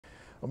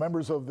Well,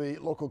 members of the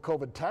local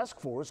COVID task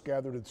force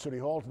gathered at City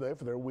Hall today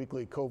for their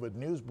weekly COVID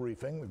news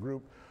briefing. The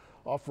group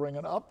offering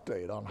an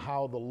update on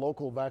how the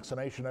local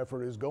vaccination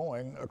effort is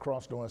going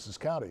across Nueces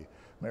County.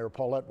 Mayor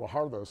Paulette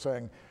Guajardo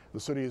saying the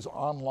city's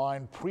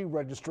online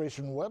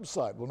pre-registration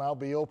website will now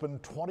be open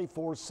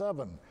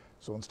 24/7.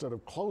 So instead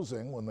of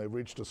closing when they've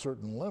reached a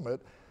certain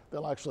limit,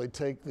 they'll actually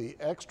take the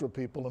extra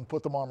people and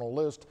put them on a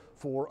list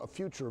for a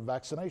future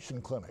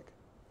vaccination clinic.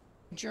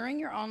 During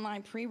your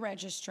online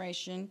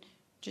pre-registration,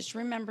 just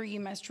remember you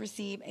must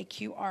receive a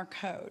QR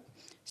code.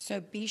 So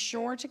be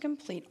sure to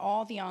complete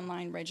all the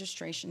online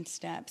registration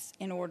steps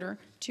in order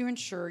to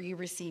ensure you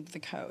receive the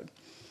code.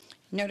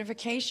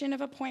 Notification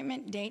of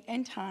appointment date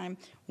and time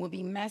will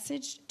be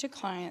messaged to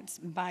clients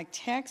by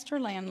text or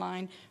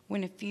landline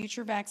when a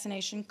future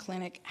vaccination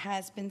clinic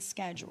has been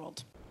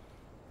scheduled.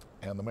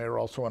 And the mayor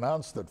also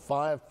announced that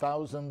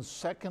 5,000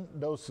 second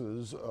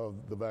doses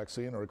of the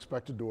vaccine are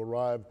expected to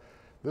arrive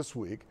this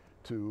week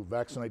to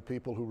vaccinate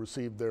people who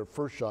received their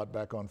first shot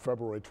back on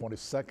February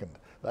 22nd.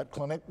 That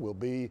clinic will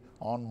be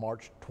on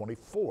March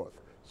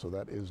 24th, so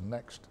that is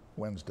next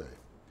Wednesday.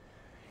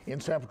 In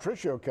San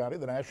Patricio County,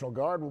 the National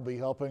Guard will be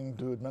helping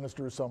to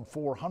administer some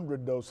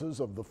 400 doses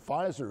of the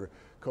Pfizer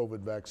COVID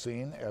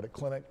vaccine at a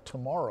clinic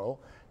tomorrow,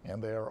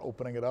 and they are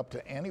opening it up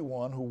to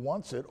anyone who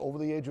wants it over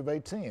the age of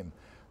 18.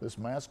 This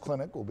mass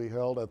clinic will be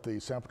held at the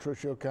San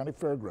Patricio County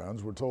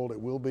Fairgrounds. We're told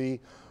it will be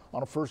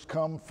on a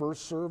first-come,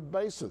 first-served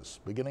basis,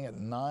 beginning at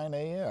 9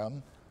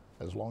 a.m.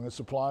 as long as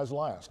supplies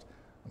last.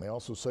 And they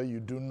also say you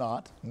do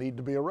not need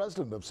to be a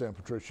resident of San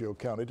Patricio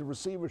County to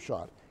receive a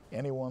shot.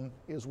 Anyone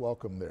is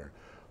welcome there.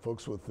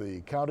 Folks with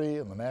the county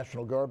and the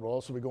National Guard will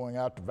also be going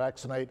out to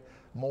vaccinate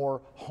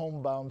more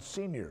homebound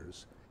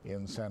seniors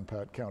in San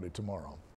Pat County tomorrow.